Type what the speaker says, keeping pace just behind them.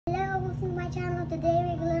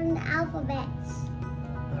alphabets.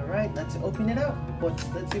 All right, let's open it up. Let's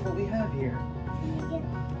see what we have here.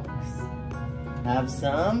 Have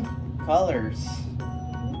some colors.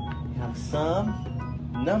 Have some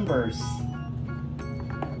numbers.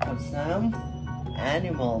 Have some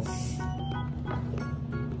animals.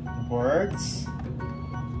 Words.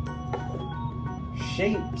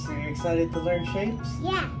 Shapes. Are you excited to learn shapes?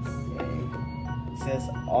 Yes. Okay. It says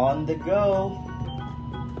on the go.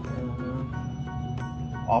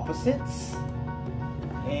 Opposites.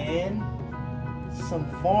 And some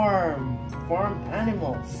farm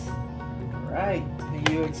animals. Alright.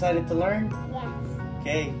 Are you excited to learn? Yes.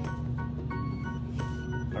 Okay.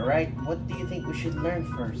 Alright, what do you think we should learn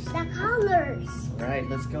first? The colors. Alright,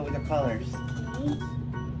 let's go with the colors. Okay.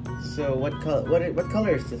 So what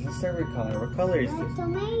color is this? Let's start with color. What color is Red this?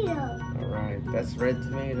 tomato. Alright, that's red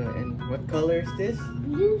tomato. And what color is this?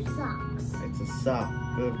 Blue socks. It's a sock.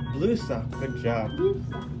 Good. Blue sock. Good job. Blue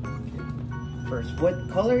socks. First, what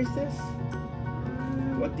color is this?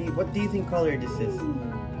 What do you think color this is?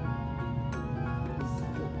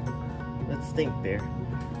 Let's think there.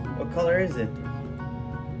 What color is it?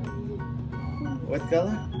 What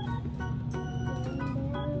color?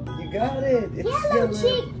 You got it. It's Yellow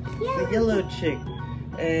chick. The yellow chick.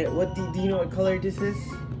 And what do you know what color this is?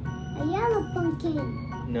 A yellow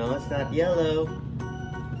pumpkin. No, it's not yellow.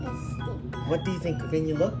 Let's think. What do you think? Can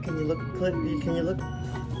you look? Can you look? Can you look?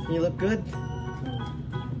 Can you look good?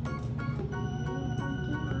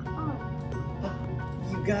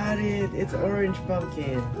 You got it. It's orange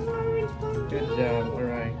pumpkin. Orange pumpkin. Good job. All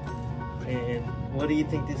right. And what do you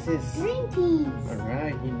think this is? Green peas. All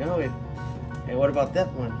right, you know it. And what about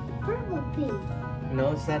that one? Purple pea.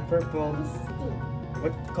 No, it's not purple. Let's think.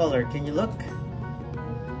 What color? Can you look?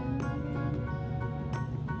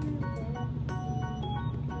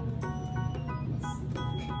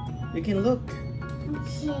 You can look.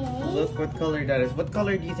 Okay. Look what color that is. What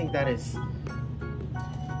color do you think that is?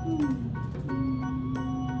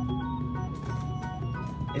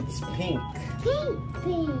 It's pink.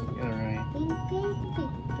 Pink. All right. Pink.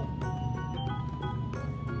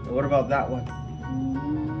 What about that one?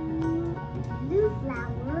 Blue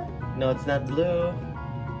flower. No, it's not blue.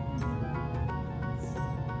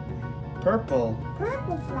 Purple.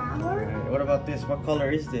 Purple All flower. right. What about this? What color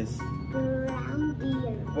is this? Brown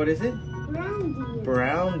deer. What is it? Brown deer.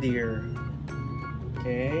 Brown deer.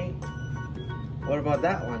 Okay. What about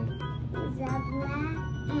that one? Is a black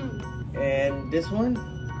ant. And this one?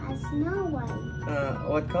 A snow white.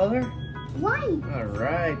 What color? White. All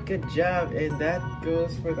right, good job. And that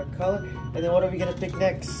goes for the color. And then what are we gonna pick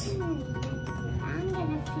next? I'm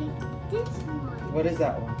gonna pick this one. What is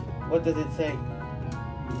that one? What does it say?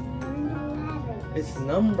 Learn the letters. It's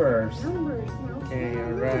numbers. Numbers. No. Okay,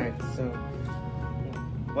 all right. So,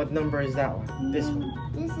 what number is that one? This one.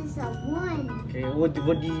 This is a 1. Okay. What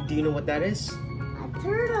do you know what that is? A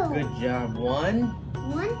turtle. Good job. 1.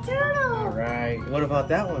 1 turtle. All right. What about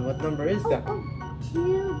that one? What number is that?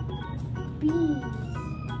 2 bees.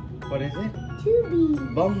 What is it? 2 bees.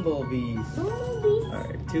 Bumblebees. Bumblebees. All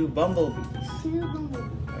right. 2 bumblebees. 2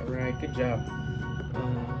 bumblebees. All right. Good job.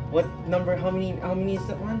 What number? How many is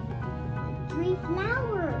that one? 3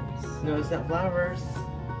 flowers. No, it's not flowers.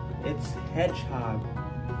 It's hedgehog.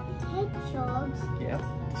 Hedgehogs. Yep.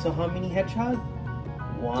 So how many hedgehog?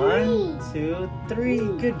 1, 2, 3.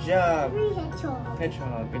 Good job. 3 hedgehogs.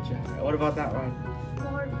 Hedgehog. Good job. What about that one?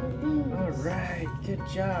 4 balloons. All right. Good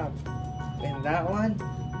job. And that one?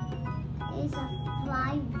 It's a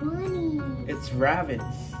 5 bunny. It's rabbits.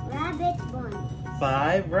 Rabbit bunny.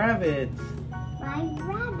 5 rabbits. 5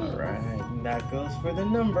 rabbits. All right. And that goes for the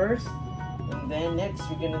numbers. And then next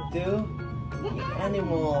we're gonna do the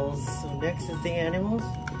animals. So next is the animals.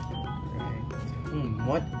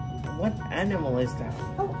 Right. What animal is that?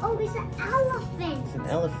 Oh, it's an elephant. It's an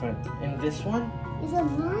elephant. And this one? It's a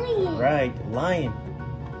lion. Right, lion.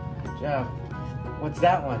 Good job. What's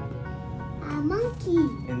that one? A monkey.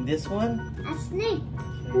 And this one? A snake.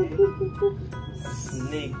 Okay.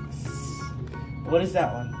 Snakes. What is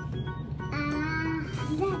that one?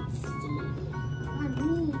 Let's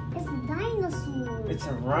see. It's a dinosaur. It's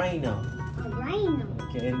a rhino. A rhino.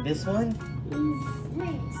 Okay, and this one? Is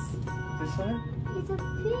this? This one? It's a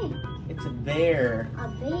pig. It's a bear. A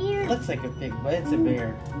bear. Looks like a pig, but it's a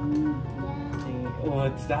bear. Yeah. Okay,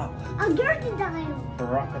 what's that one? A crocodile.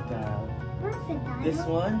 Crocodile. Crocodile. This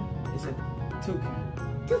one is a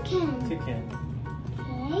toucan. Toucan. Toucan.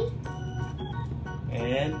 Okay.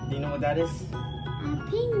 And do you know what that is? A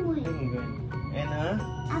penguin. Penguin. And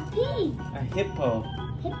a pig. a hippo.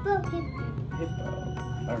 Hippo. Hippo.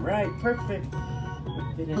 All right, perfect.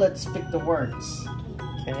 Let's pick the words.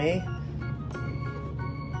 Okay.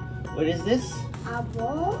 What is this? A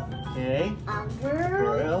bull. Okay. A girl.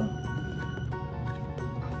 Girl.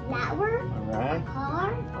 A flower. Alright. A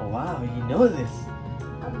car. Oh wow, you know this.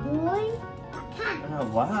 A boy. A cat. Oh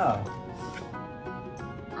wow.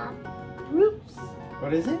 Grapes.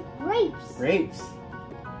 What is it? Grapes. Grapes.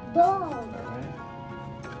 Dog. Alright.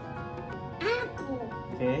 Apple.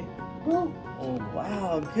 Okay. Boat. Oh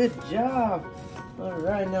wow, good job.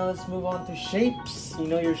 Alright, now let's move on to shapes. You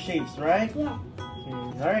know your shapes, right? Yeah.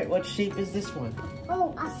 Okay. Alright, what shape is this one?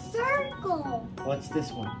 Oh, a circle. What's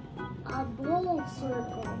this one? A ball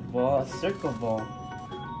circle. Ball, a circle ball.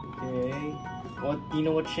 Okay. What, you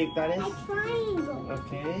know what shape that is? A triangle.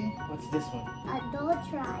 Okay. What's this one? A double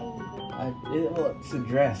triangle. It's a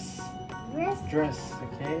dress. Wrist. Dress,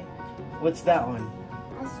 okay. What's that one?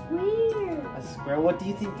 A square. A square. What do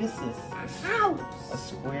you think this is? A house. A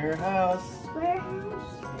square house. Square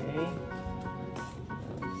house. Okay.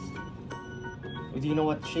 Do you know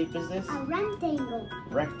what shape is this? A rectangle.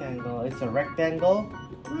 Rectangle. It's a rectangle.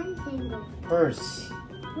 Rectangle. Purse.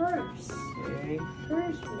 Purse. Okay.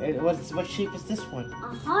 Purse. And what shape is this one?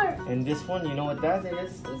 A heart. And this one, you know what that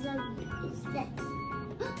is? Is that?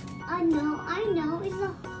 I know. It's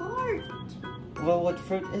a heart. Well, what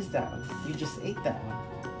fruit is that? You just ate that one.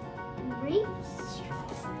 Grapes.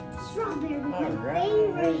 Strawberry.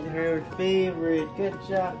 Alright, My her favorite. Good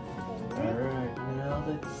job. favorite. Alright, now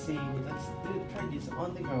let's see. Let's try this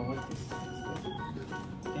on the go. What's this?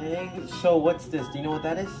 Okay, so what's this? Do you know what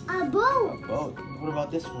that is? A boat. A boat. What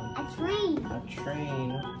about this one? A train. A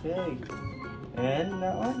train. Okay. And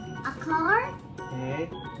that one? A car. Okay.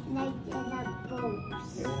 And a boat.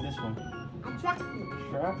 Okay, and this one? A tractor.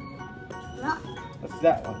 Truck. Truck. What's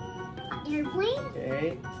that one? An airplane.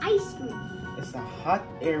 Okay. Ice cream. It's a hot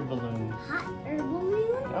air balloon. Hot air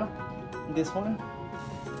balloon. Yeah. And this one?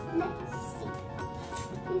 Let's see.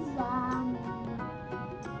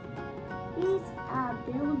 Is a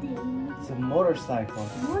building. It's a motorcycle.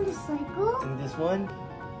 Motorcycle. And this one?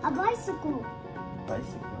 A bicycle.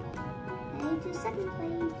 Bicycle. And to second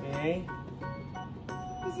place. Okay.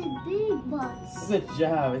 It's a big bus. Good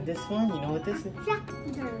job. And this one, you know what this is?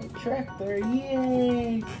 Tractor. Tractor.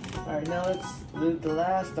 Yay! Alright, now let's do the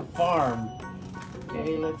last, the farm.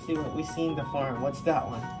 Okay, let's see what we see in the farm. What's that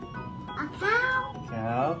one? A cow.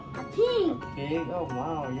 Cow. A pig. A pig. Oh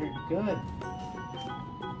wow, you're good.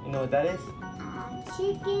 You know what that is? A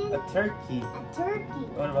chicken. A turkey. A turkey.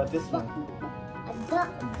 What about this one? A duck.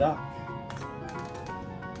 A duck.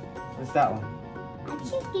 What's that one? A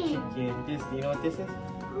chicken. Chicken. This, do you know what this is?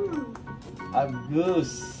 Mm. A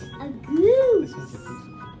goose. A goose. This one's a goose.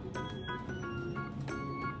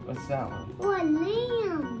 What's that one? Or a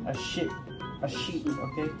lamb. A sheep. A sheep,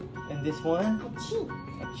 okay? And this one? A sheep.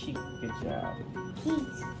 A sheep. Good job.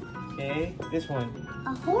 Kids. Okay, this one.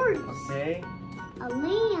 A horse. Okay. A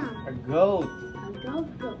lamb. A goat. A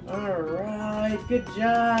goat. Alright, good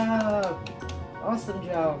job. Awesome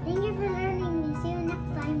job. Thank you for learning